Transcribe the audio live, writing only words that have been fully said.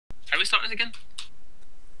we start this again?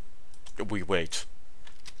 We wait.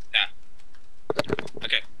 Yeah.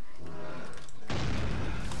 Okay.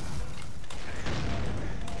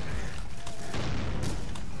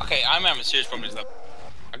 Okay, I'm having serious problems though.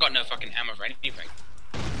 I got no fucking ammo for anything.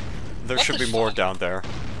 There What should the be more fuck? down there,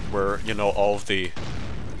 where, you know, all of the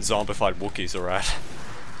zombified Wookiees are at.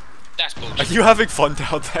 That's Are bullshit. you having fun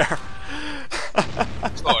down there?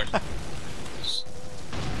 Lord.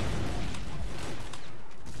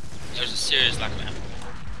 There's a serious lack of ammo.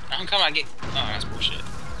 How come I get... Oh, that's bullshit.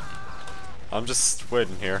 I'm just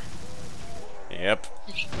waiting here. Yep.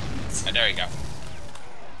 Oh, there we go.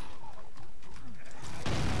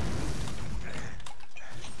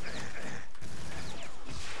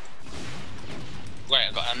 Wait,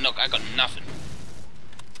 I got nothing.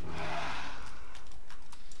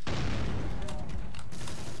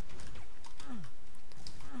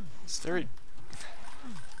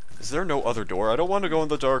 Is there no other door? I don't want to go in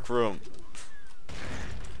the dark room.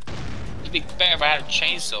 It'd be better if I had a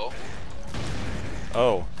chainsaw.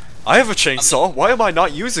 Oh. I have a chainsaw! Why am I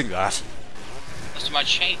not using that? That's my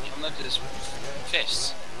chain. I'm not this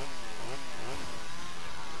fist.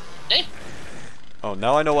 Eh? Oh,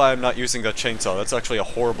 now I know why I'm not using that chainsaw. That's actually a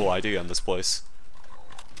horrible idea in this place.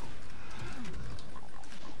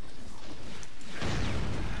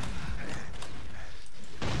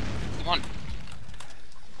 Come on.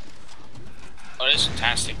 Oh, this is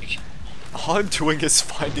fantastic. All I'm doing is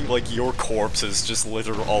finding, like, your corpses just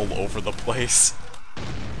littered all over the place.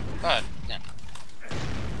 God, yeah.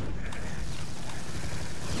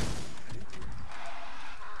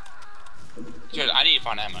 Dude, I need to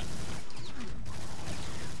find ammo.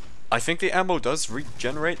 I think the ammo does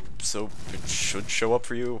regenerate, so it should show up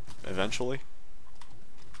for you eventually.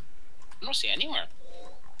 I don't see it anywhere.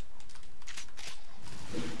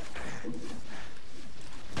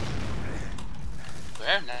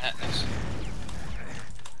 Where? Nice.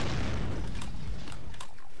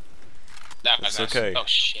 That was It's nice. okay. Oh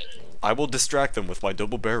shit. I will distract them with my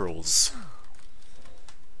double barrels.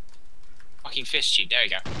 Fucking fist you. There we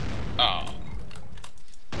go. Oh.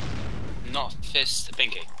 Not fist, the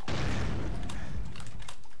pinky.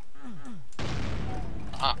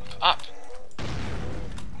 Up, up.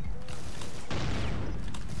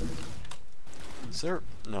 Is there...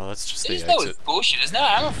 No, that's just the There's no exit. bullshit. There's no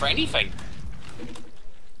ammo for anything.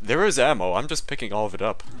 There is ammo, I'm just picking all of it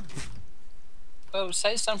up. Well,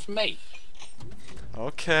 say something for me.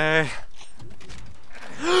 Okay.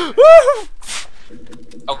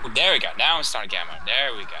 Oh, there we go. Now I'm starting to get ammo.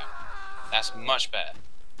 There we go. That's much better.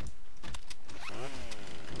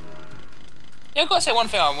 Yeah, I've got to say one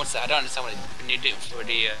thing I want to say. I don't understand what they do for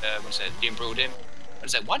the, what's that, Doom Brutal Doom. I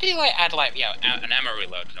was like, why do you, like, add, like, you know, an ammo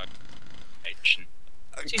reload?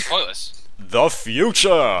 Seems pointless. The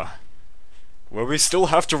future! Where we still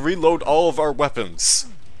have to reload all of our weapons.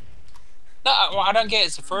 No, what I don't get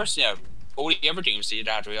is the first, you know, all the other Dooms you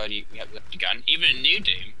don't have to reload your gun, even in New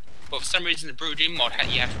Doom, but for some reason the Brutal Doom mod,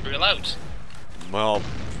 you have to reload. Well,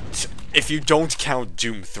 if you don't count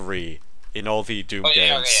Doom 3 in all the Doom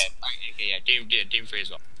games. Doom 3 as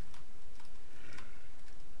well.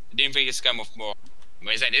 Doom 3 gets come with more. I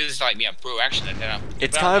mean, this is like, yeah, brutal action.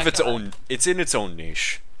 It's kind of its own. It's in its own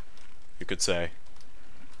niche, you could say.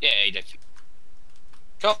 Yeah, definitely.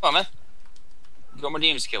 Come on, man. You got my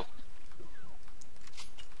Dooms to kill.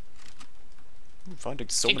 I'm finding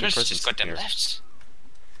so many Chris presents just got in them here. left.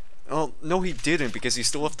 Oh, no he didn't, because he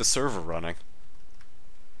still left the server running.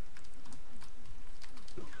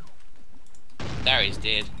 There he's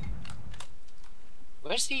dead.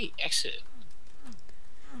 Where's the exit?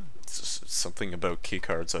 It's something about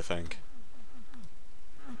keycards, I think.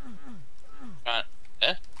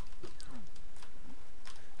 Eh?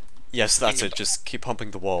 Yes, that's it, just keep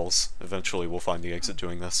humping the walls. Eventually we'll find the exit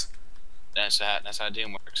doing this. That's how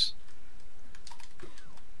Doom works.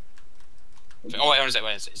 Oh wait,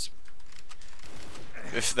 wait,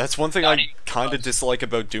 If that's one thing I kinda dislike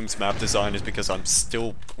about Doom's map design is because I'm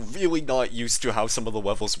still really not used to how some of the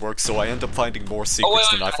levels work, so I end up finding more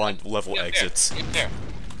secrets than I find level exits. Get there.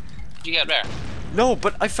 Did you get there? No,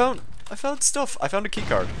 but I found stuff. I found a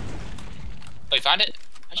keycard. Oh, you found it?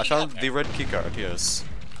 I found the red keycard, yes.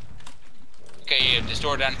 Okay, yeah, this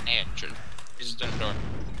door down here. This is the door.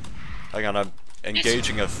 Hang on, I'm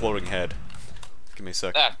engaging a floating head. Give me a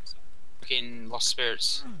sec. That. Fucking lost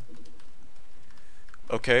spirits.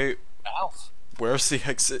 Okay, Alf. where's the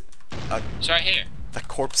exit? It's right here. That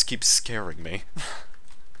corpse keeps scaring me.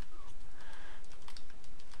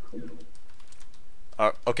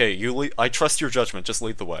 Okay, I trust your judgment, just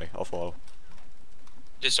lead the way, I'll follow.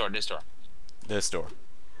 This door. This door.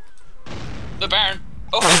 The Baron.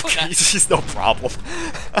 Oh, He's no problem.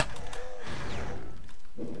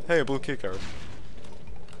 Hey, a blue keycard.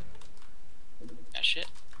 That shit.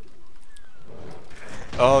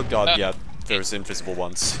 Oh god, yeah. There's invisible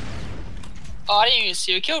ones. Oh, I didn't even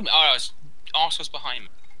see who killed me. Oh, Arse was behind me.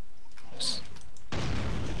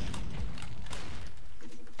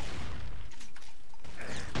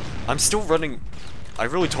 I'm still running... I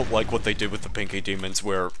really don't like what they did with the Pinky Demons,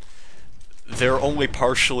 where they're only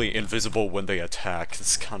partially invisible when they attack.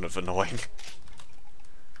 It's kind of annoying.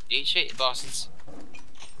 Eat shit, bastards.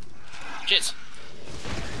 Shit.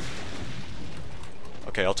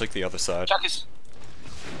 Okay, I'll take the other side. Chuckers.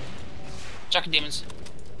 Chucker demons.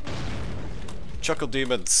 Chuckle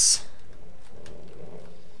Demons.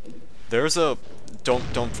 There's a... Don't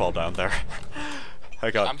fall down there.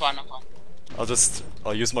 Hang on. I'm fine.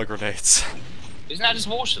 I'll use my grenades. Isn't that just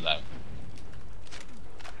water though?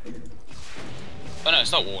 Oh no,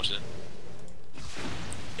 it's not water.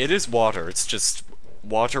 It is water, it's just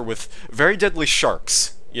water with very deadly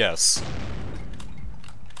sharks. Yes.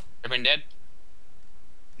 Everyone dead?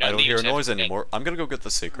 No, I don't hear a noise dead. anymore. I'm gonna go get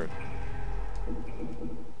the secret.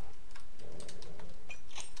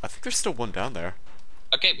 I think there's still one down there.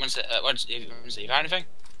 Okay, once you found anything?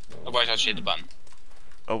 Otherwise I'll shoot the button.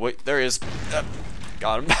 Oh wait, there he is.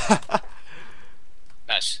 Got him.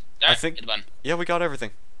 Nice. I think... Hit the button. Yeah, we got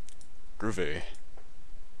everything. Groovy.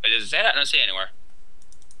 Wait, does it say that? I don't see it anywhere.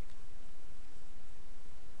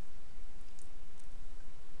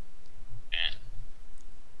 Yeah.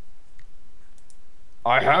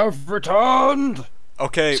 I have returned!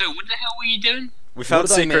 Okay, So what the hell were you doing? we found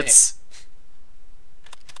did I secrets.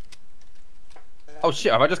 Oh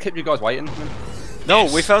shit, have I just kept you guys waiting? No,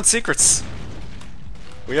 Yes. we found secrets.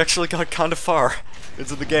 We actually got kind of far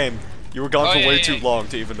into the game. You were gone Oh, for yeah, way yeah, too yeah. long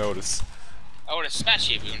to even notice. I would have smashed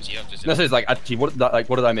you if you wanted to. No, seriously, like, actually, what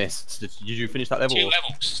did I miss? Did you finish that level? 2 or-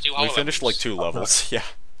 levels. 2 whole We finished like levels. 2 levels. Yeah.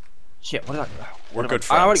 Shit, what did I... We're good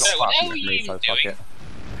I already friends. got So, fucked what with are me, you so fuck doing?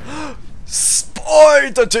 it.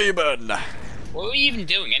 Spider Demon! What were you even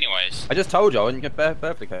doing anyways? I just told you I wouldn't get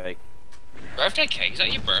birthday cake. Birthday cake? Is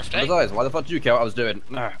that your birthday? Besides, why the fuck did you care what I was doing?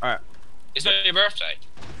 No, alright. It's not your birthday.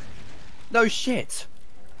 No shit!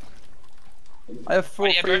 I have Why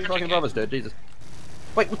do you have three birthday fucking cake? brothers, dude, Jesus.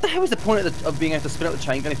 Wait, what the hell is the point of being able to spin out the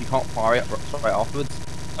chain gun if you can't fire it right afterwards?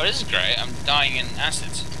 Oh, this is great. I'm dying in acid.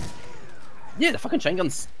 Yeah, the fucking chain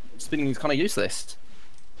gun's spinning is kind of useless.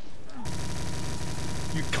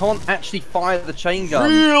 You can't actually fire the chain gun.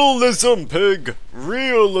 Realism, pig!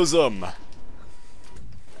 Realism!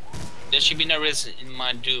 There should be no reason in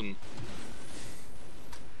my doom.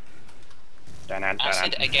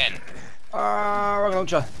 Acid again. Wrong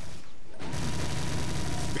launcher.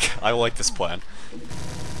 I like this plan.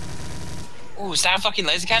 Ooh, is that a fucking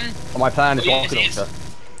laser cannon? Oh, my plan is Oh, yeah, rocket it is. launcher.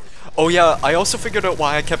 Oh yeah, I also figured out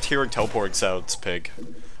why I kept hearing teleporting sounds, pig.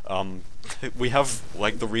 We have,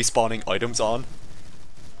 like, the respawning items on.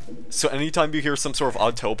 So anytime you hear some sort of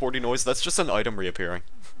odd teleporting noise, that's just an item reappearing.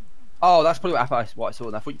 Oh, that's probably what I saw.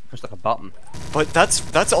 I thought you pushed like a button. But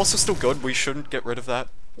that's also still good, we shouldn't get rid of that.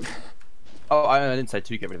 Oh, I didn't say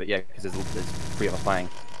to get rid of it, yeah, because there's 3 of us playing.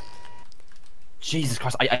 Jesus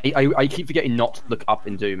Christ, I keep forgetting not to look up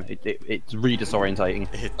in Doom. It's really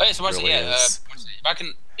disorientating. It Wait, so really is. if I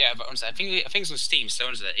can, yeah, but I think it's on Steam. So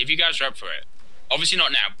if you guys are up for it, obviously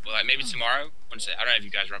not now, but like maybe tomorrow. I don't know if you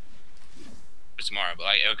guys are up for tomorrow, but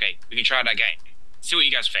like okay, we can try that game. See what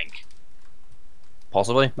you guys think.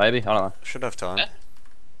 Possibly, maybe, I don't know. Should have time. Yeah.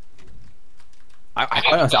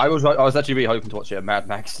 I was actually really hoping to watch a Mad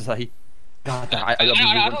Max today. God damn, I I don't know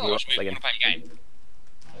really what we want to play a game.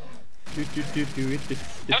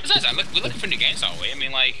 Besides that, we're looking for new games, aren't we? I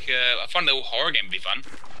mean, like a fun little horror game would be fun.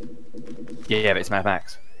 Yeah, but it's Mad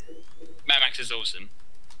Max. Mad Max is awesome.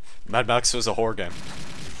 Mad Max was a horror game.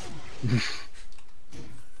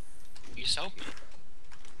 You sold me.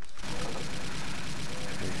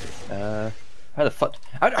 How the fuck?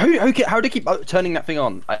 How do they keep turning that thing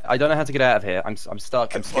on? I don't know how to get out of here. I'm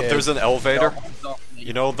stuck. I'm scared. There's an elevator.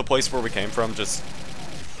 You know the place where we came from? Just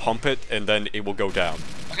hump it and then it will go down.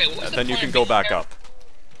 Okay, what's And the then you point can of go being back here? up.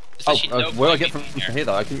 There's actually no where do I point get being from here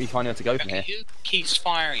though? I couldn't be finding out to go from here. Okay, who keeps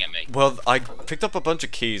firing at me? Well, I picked up a bunch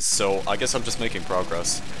of keys, so I guess I'm just making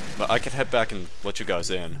progress. But I can head back and let you guys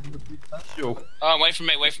in. Sure. Oh, wait for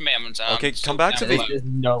me. I'm Okay, still come back to down the- below. There's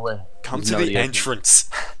nowhere. Come There's to no the idea. entrance.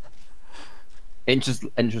 Entrance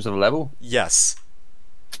of the level. Yes.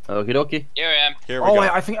 Okie dokie. Here I am. Here we Oh, go.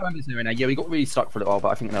 I think I remember this area now. Yeah, we got really stuck for a little while, but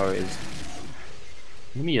I think I know where it is.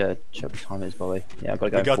 Let me check what time it is, by the way. Yeah, I've got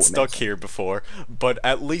to go. We got 40 stuck minutes. here before, but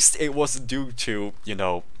at least it wasn't due to, you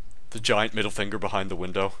know, the giant middle finger behind the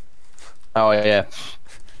window. Oh yeah,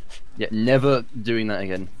 yeah. Yeah, never doing that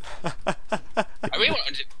again. I really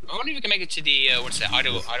want. I wonder if we can make it to the what's that?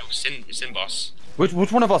 Idol sin boss. Which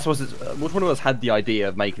one of us was it? Which one of us had the idea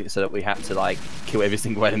of making it so that we had to like kill every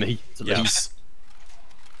single enemy? To Yes.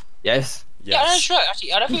 Yes. Yeah, that's right.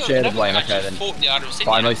 Actually, I don't think Share the I blame, actually okay, then. fought the Idol Sin.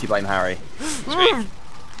 But I mostly blame Harry.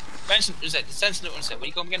 Benson, was that the sensitive one? What do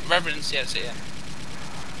you call him again? Reverence. Yeah, that's it, yeah.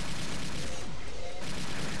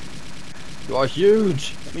 You are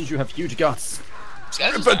huge. That means you have huge guts.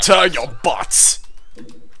 Tear your butts.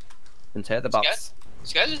 And tear the butts.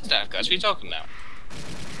 These guys don't have guts. What are you talking about?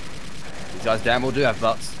 These guys damn well do have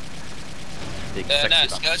butts. Big sexy No,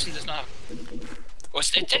 butts. skeleton does not have. Well,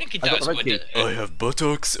 it technically I got does. the red But key. I have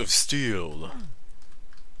buttocks of steel.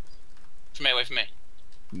 from me, away from me.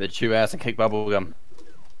 They chew ass and kick bubblegum.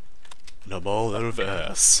 And I'm all out of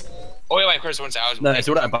ass. Oh wait, Chris, one second. No, it's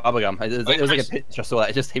all that bubblegum. It was like a Chris. picture I saw that.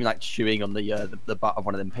 It's just him like chewing on the butt of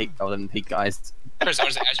one of them peak guys. Chris,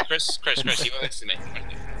 one second. Chris, you listen to me.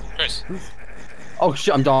 Chris. Oh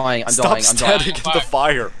shit, I'm dying. I'm dying. I'm dying. standing in the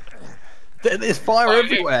fire. There's fire Oh,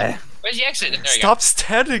 everywhere. Where's the exit? There you Stop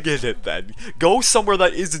standing in it then. Go somewhere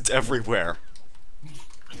that isn't everywhere.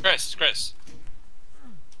 go. Chris.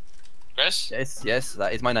 Yes,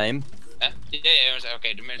 that is my name. Yeah,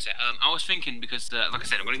 okay, the minute. I was thinking because, like I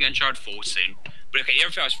said, I'm gonna get in charge 4 soon. But okay, the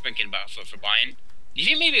other thing I was thinking about for buying, do you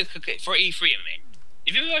think maybe for E3? I mean, do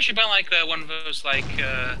you think maybe I should buy like one of those like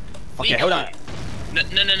Okay, hold on. No,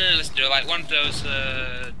 listen, they're like one of those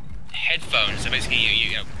headphones. So basically,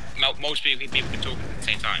 you know, most people can talk at the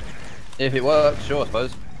same time. If it works, sure, I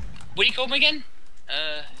suppose. What do you call them again?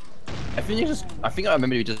 I think I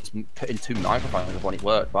remember you just put in 2 microphones when it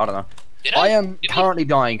worked, but I don't know. Did I am Did we? currently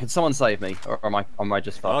dying. Can someone save me, or am I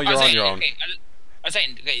just fucked? Oh, I you're was on saying, your own. okay, I was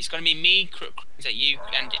saying, okay, it's gonna be me, is that you,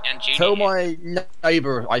 and Judy. Tell my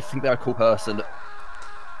neighbour I think they're a cool person.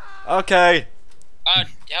 Okay. Oh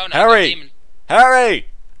no, Harry! Demon. Harry!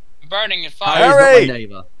 Burning in fire. Harry! Harry's not my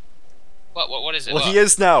neighbour. What is it? Well, What? he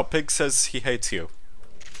is now. Pig says he hates you.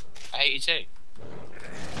 I hate you too.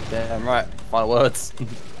 Damn right. Final words.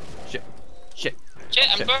 Shit. Shit,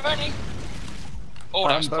 I'm Shit. burning. Oh,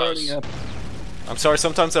 that I'm was burning close. up. I'm sorry,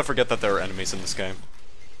 sometimes I forget that there are enemies in this game.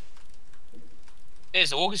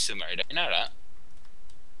 There's a walking simulator, don't you know that?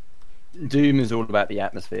 Doom is all about the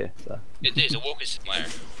atmosphere. So. It is a walking simulator.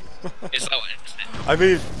 It's like, I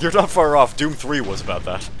mean, you're not far off. Doom 3 was about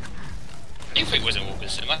that. you think it was a walking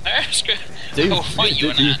simulator? It's good. Doom, I will fight you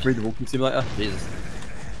on Doom that. 3 the walking simulator. Jesus.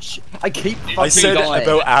 Shit. I keep fucking I said dying.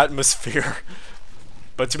 about atmosphere.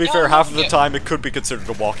 But to be No, fair, half of the yeah. time it could be considered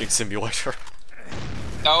a walking simulator.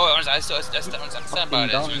 No, I understand about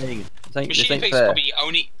it. Dying. This ain't Machine Pig's fair.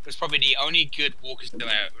 probably the only good walking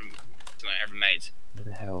simulator ever made. What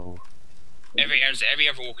the hell? Every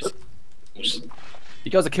other walking simulator.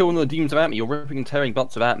 You guys are killing the demons about me. You're ripping and tearing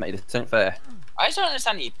butts about me. This ain't fair. I just don't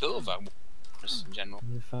understand the appeal of that in general.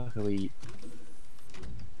 Where the fuck are we?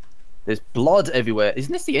 There's blood everywhere.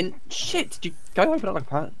 Isn't this the end? Shit! Did you go open up like a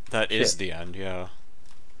pan? That is Shit. the end, yeah.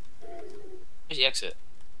 Where's the exit?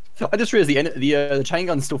 I just realized the chain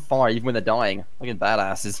guns still fire even when they're dying. Fucking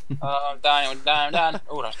badasses. I'm dying.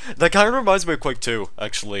 Oh, that's... That kind of reminds me of Quake 2,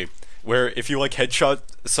 actually. Where if you like headshot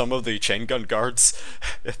some of the chain gun guards,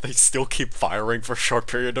 they still keep firing for a short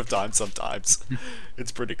period of time sometimes.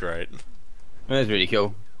 It's pretty great. That's really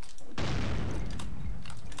cool.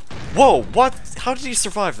 Whoa, what? How did he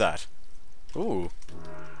survive that? Ooh.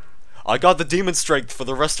 I got the demon strength for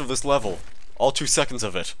the rest of this level. All 2 seconds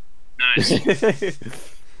of it. Nice.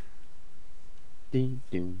 Ding,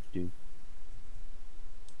 ding, ding.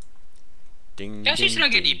 Ding, I actually ding, still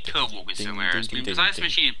get ding, the pill walking ding, somewhere. ding, I mean, ding, besides ding.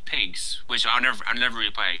 Machine Pigs, which I'll never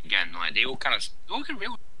really play again. Like they all get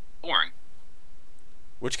real boring.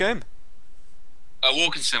 Which game?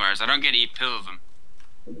 Walking simmers. I don't get the appeal of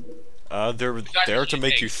them. They're Besides there to Machine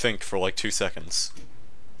make you Pigs. think for like 2 seconds.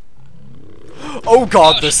 Oh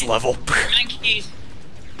god, Oh, this shit. level! Yankees.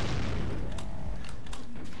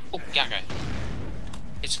 Oh, Gaga.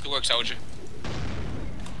 It's the work, soldier.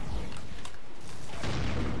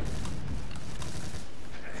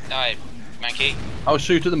 Die, Mankey. I'll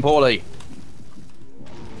shoot at them poorly.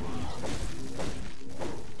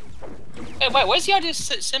 Hey, wait, where's the idea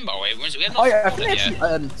symbol? Wait, we have not Oh yeah, I fought think it they yet.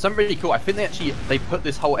 actually, something really cool. I think they put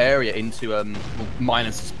this whole area into well,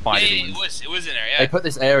 minus spider Yeah, demons. it was in there, They yeah. put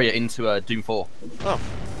this area into Doom 4. Oh,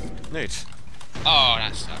 neat. Oh,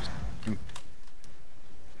 that sucks.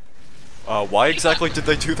 Why exactly did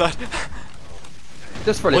they do that?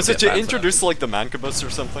 Just for a little Was it bit to of fan introduce like the Mancubus or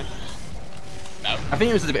something? No. service. I think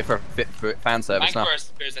it was just a bit for fan service. No, Mank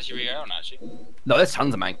appears actually really own, actually. no, there's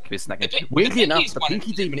tons of Mancubus in that The game. pink- Weirdly the enough, Pinky's the one-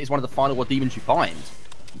 Pinky Demon is one of the final demons you find.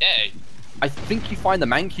 Yeah. I think you find the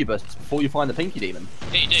Mancubus before you find the Pinky Demon.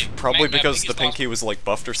 Yeah, you do. Probably because Pinky's the Pinky was like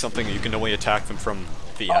buffed or something, and you can only attack them from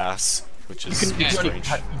the ass, which is You can only,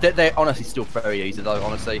 strange. they're honestly still very easy though,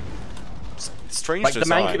 honestly. Strange Like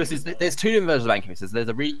design. the Mancubus is, there's two different versions of Mancubus. There's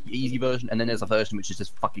a really easy version, and then there's a version which is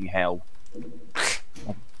just fucking hell.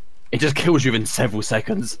 It just kills you in several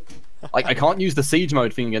seconds. Like I can't use the siege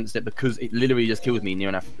mode thing against it because it literally just kills me near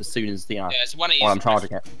enough as soon as the Yeah, it's one of while I'm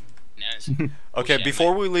charging it. No, it's Okay, bullshit,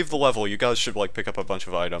 before mate. we leave the level, you guys should like pick up a bunch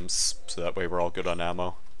of items, so that way we're all good on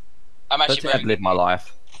ammo. I'm That's actually how I've lived my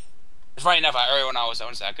life. It's funny enough, earlier when I was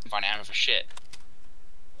honestly, I couldn't find ammo for shit.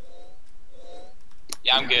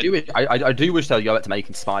 Yeah, I'm good. I do wish they'd go back to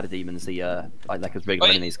making spider demons the like as regular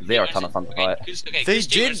enemies because they are a ton of fun to fight. They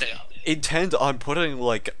did intend on putting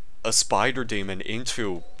like a spider demon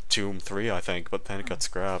into Doom 3, I think, but then it got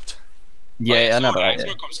scrapped. Yeah, I know that. It's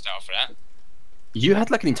more concept art for that. You had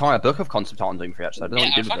like an entire book of concept art on Doom 3 actually. I don't know Yeah,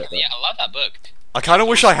 what you did with it. yeah, I love that book. I kind of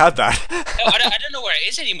wish I had that. No, I don't know where it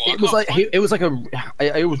is anymore. It was like it was like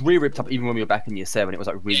it was really ripped up even when we were back in year 7. It was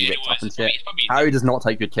like really Yeah, it ripped up was. and shit. It's probably- Harry does not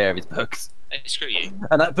take good care of his books, Screw you.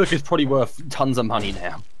 and that book is probably worth tons of money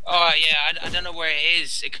now. Oh yeah, I don't know where it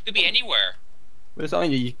is. It could be anywhere. But it's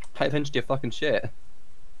only you pay attention to your fucking shit.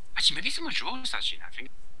 Actually, maybe someone draws actually. I think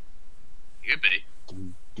it could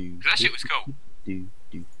be. 'Cause that shit was cool.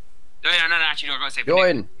 No, actually, no, I gotta say.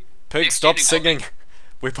 Join. Pig, Next stop year they got- singing.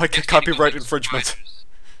 We might get copyright infringement.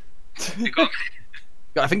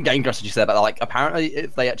 I think Game Crush just said about that. Like apparently,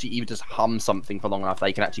 if they actually even just hum something for long enough,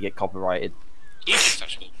 they can actually get copyrighted.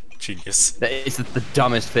 Genius. It's the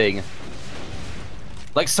dumbest thing.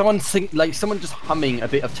 Like someone just humming a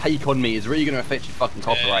bit of "Take on Me" is really going to affect your fucking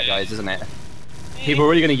copyright, guys, isn't it? People are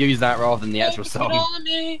really going to use that rather than the actual song.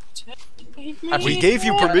 We gave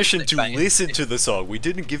you permission to listen to the song. We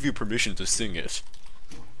didn't give you permission to sing it.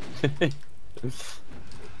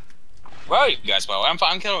 Where are you guys? Well, I'm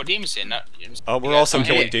killing all demons here. We're also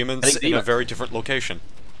killing I demons think in a demons. very different location.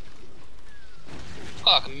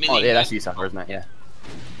 Got like a million. Oh yeah, that's you, sucker, isn't it? Yeah,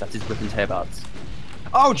 that's his Britain's hairbuds.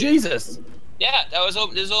 Oh Jesus! Yeah, that was all.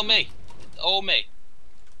 This is all me. All me.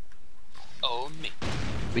 All me.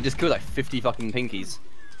 We just killed like 50 fucking pinkies.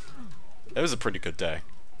 It was a pretty good day.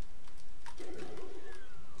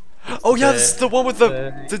 Oh yeah, this is the one with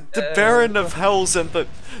the Baron of Hells and the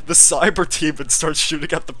cyber demon starts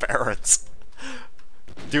shooting at the barons.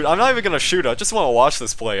 Dude, I'm not even gonna shoot. I just want to watch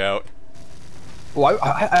this play out. Well,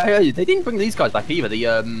 they didn't bring these guys back either.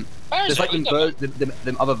 There's like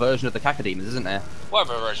them other version of the Cacodemons, isn't there?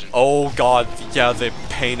 Whatever version. Oh god, yeah, the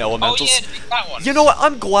pain Oh elementals. yeah, that one. You know what?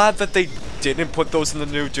 I'm glad that they didn't put those in the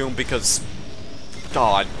new Doom because,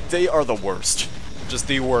 god, they are the worst. Just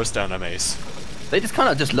the worst enemies. They just kind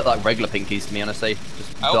of just look like regular pinkies to me, honestly.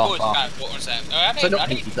 Just Oh, dark what was that? So not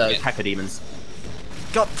pinkies, Cacodemons.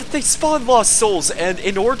 God, they spawn lost souls, and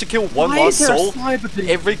in order to kill one lost soul,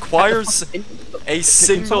 it requires a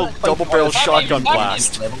single double-barrel shotgun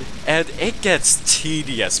blast. And it gets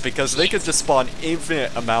tedious because they could just spawn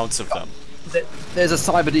infinite amounts of them. There's a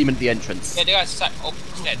cyber demon at the entrance. Yeah, they got oh,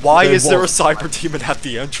 he's dead. Why There is there a was cyber demon at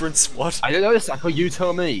the entrance? What? I don't know, Sako, you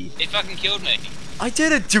tell me. They fucking killed me. I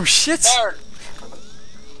didn't do shit! Baron.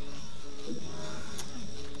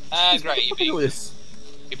 Great,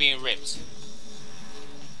 you're being ripped.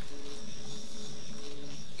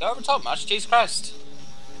 Go over top, much. Jesus Christ.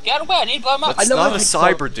 Get out of the way, I need to blow him up. That's not a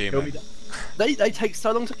cyber demon. They take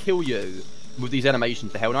so long to kill you with these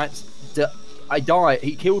animations, the Hell Knights. I died,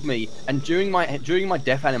 he killed me, and during my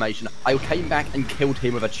death animation, I came back and killed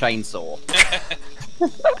him with a chainsaw.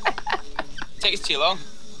 Takes too long.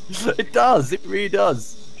 It does, it really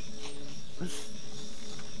does.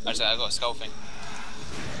 Actually, I got a skull thing.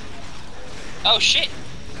 Oh shit!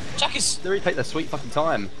 Chuckers! They really take their sweet fucking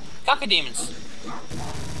time. Cacodemons.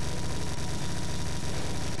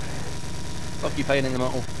 Fuck you, Pain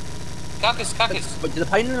Elemental. Cacus. But did the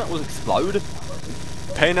Pain Elementals explode?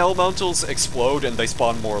 Pain elementals explode and they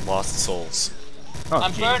spawn more lost souls. Oh,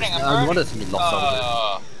 I'm Jesus. burning, I'm No burning. wonder it's gonna be lost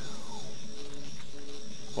souls.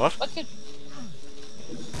 What? What the?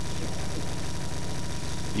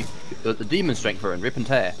 The demon strength for and rip and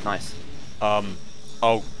tear. Nice.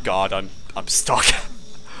 Oh god, I'm stuck.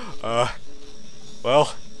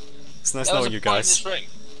 Well, it's nice That was knowing a you point in guys. this ring.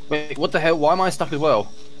 Wait, what the hell? Why am I stuck as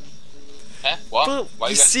well? Huh? What? Well, Why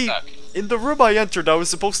you you guys see, stuck? in the room I entered, I was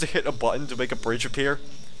supposed to hit a button to make a bridge appear.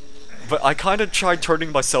 But I kinda tried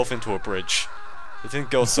turning myself into a bridge. It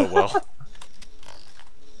didn't go so well.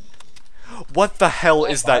 What the hell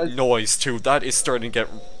is that noise, too? That is starting to get...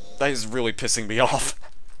 That is really pissing me off.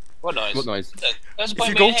 What noise? What noise? There's a If point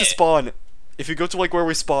you being go to hit. spawn, if you go to like where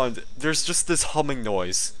we spawned, there's just this humming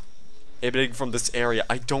noise. emanating from this area.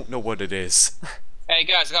 I don't know what it is. Hey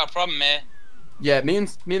guys, I got a problem here. Yeah, me and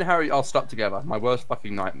Harry are stuck together. My worst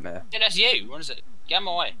fucking nightmare. Yeah, that's you. What is it? Get out of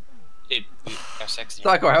my way. Dude, have sex.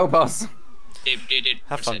 Psycho, help us. Dude.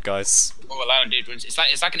 Have fun, guys. All alone, dude. It's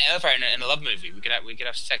like an elevator in a love movie. We could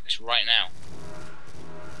have sex right now.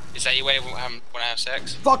 Is that your way of want to have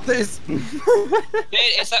sex? Fuck this. Dude,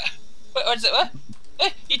 it's like. What is it? What?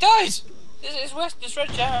 He dies. There's red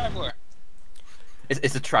jar everywhere.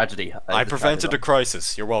 It's a tragedy. I prevented a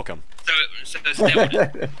crisis. You're welcome. So it's devil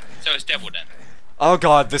then. So it's devil then. Oh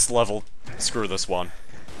god, this level. Screw this one.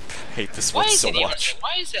 Hate this one so much.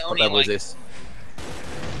 Why is it What only level like... is this?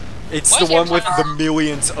 It's Why the is it one with like- the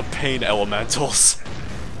millions of pain elementals.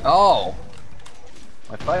 Oh.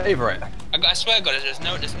 My favourite. I swear to God, there's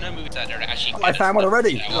no movies out there that actually... I found one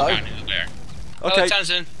already. Hello. Okay. Oh,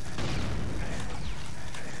 Townsend.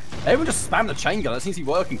 Everyone just spam the chain gun. That seems to be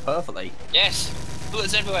working perfectly. Yes.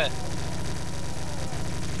 Bullets everywhere.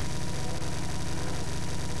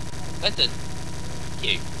 London.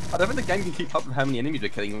 You. I don't think the game can keep up with how many enemies we're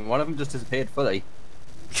killing. One of them just disappeared fully.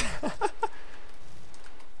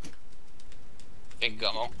 Think I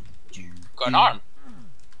got them all. Got an arm.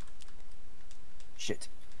 Shit.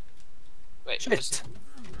 Wait, Shit.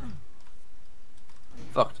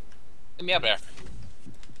 Fucked. Get me up there.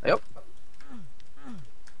 Yep.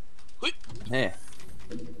 Whee! Yeah.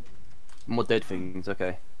 More dead things,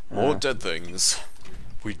 okay. More dead things.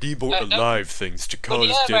 We deboard no. alive things to cause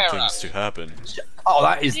yeah, dead fair things to happen. Oh,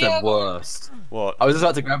 that is Yeah, the worst. What? I was just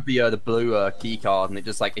about to grab the blue key card, and it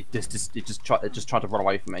just tried to run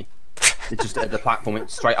away from me. It just the platform went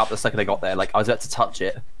straight up the second I got there. Like I was about to touch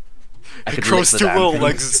it. I It could grows lick two the damn little thing.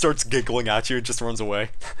 legs and starts giggling at you and just runs away.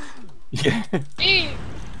 Yeah.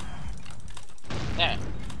 Yeah.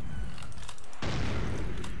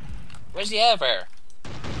 Where's the elevator?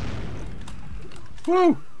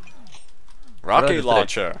 Woo! Rocket What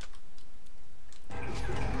launcher.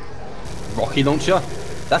 Rocky launcher?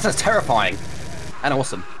 That sounds terrifying and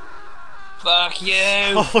awesome. Fuck you!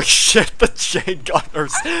 Holy shit, the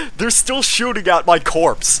Chaingunners! They're still shooting at my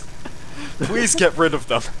corpse! Please get rid of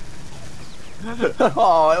them.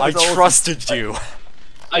 Oh, I it was awesome. trusted you.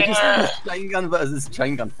 I just did this chain gun versus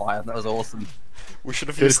chain gun fire. That was awesome. We should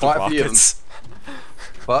have There's used the quite a few of them. rockets.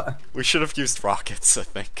 But We should have used rockets, I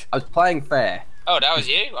think. I was playing fair. Oh, that was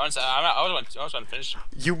you? I was one finished.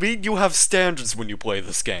 You mean you have standards when you play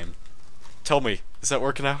this game? Tell me, is that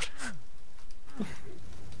working out?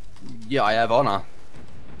 Yeah, I have honor.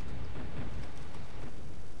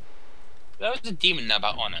 That was a demon now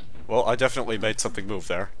about honor. Well, I definitely made something move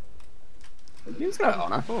there. Who's got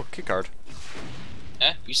honor? Oh, keycard.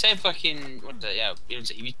 Yeah? You say fucking... What the... Yeah,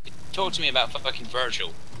 you talk to me about fucking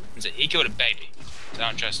Virgil. He killed a baby. So I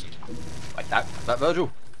don't trust him. Like that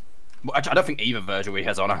Virgil? Well, actually, I don't think either Virgil really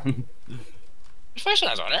has honor. His first one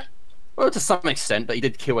has honor. Well, to some extent, but he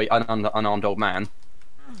did kill an unarmed old man.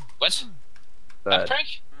 What? But,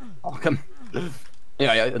 Prank? oh, come.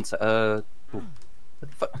 Yeah, oh,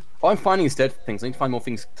 I'm finding his dead things. I need to find more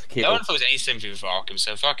things to kill. No one feels any sympathy for Arkham,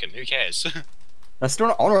 so fuck him. Who cares? That's still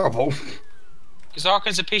not honorable. Because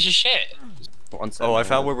Arkham's a piece of shit. Oh, I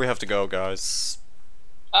found where we have to go, guys.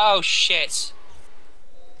 Oh, shit.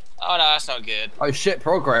 Oh, no, that's not good. Oh shit,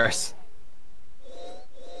 progress.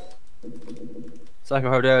 Psycho,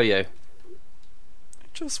 how dare you? I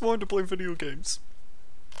just wanted to play video games.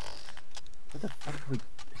 I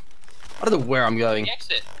don't know where I'm going. The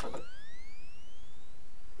exit.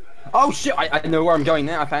 Oh shit, I know where I'm going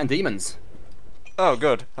now. I found demons. Oh,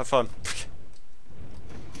 good. Have fun.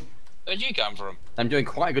 Where'd you come from? I'm doing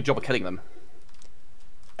quite a good job of killing them.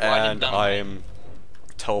 And I'm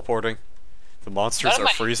teleporting. The monsters are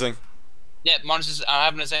freezing. Yeah, monsters are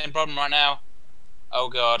having the same problem right now. Oh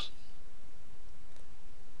god.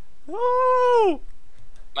 Oh!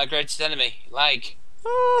 My greatest enemy. Like.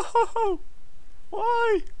 Oh!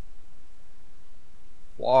 Why?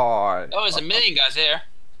 Why? Oh, there's a million guys here.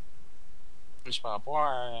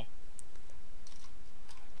 Why?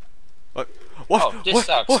 What? What? Oh, this what?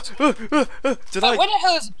 sucks. What? Did I? Where the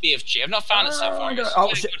hell is the BFG? I've not found it so far.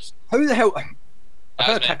 Oh shit. Who the hell? I That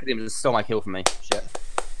heard was me. attack demons stole my kill from me. Shit.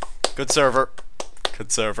 Good server.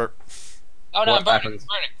 Good server. Oh no, What I'm burning.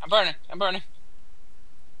 happens? I'm burning.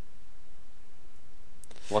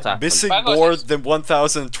 What happened? Missing Five oh more six. than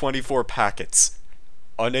 1,024 packets.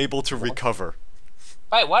 Unable to recover.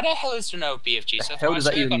 Wait, why the hell is there no BFG so The hell far? does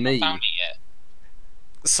that I swear even I've not mean? found it yet.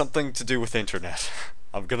 Something to do with internet.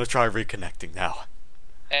 I'm gonna try reconnecting now.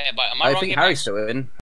 But am I I wrong think here, Harry's Max? still in.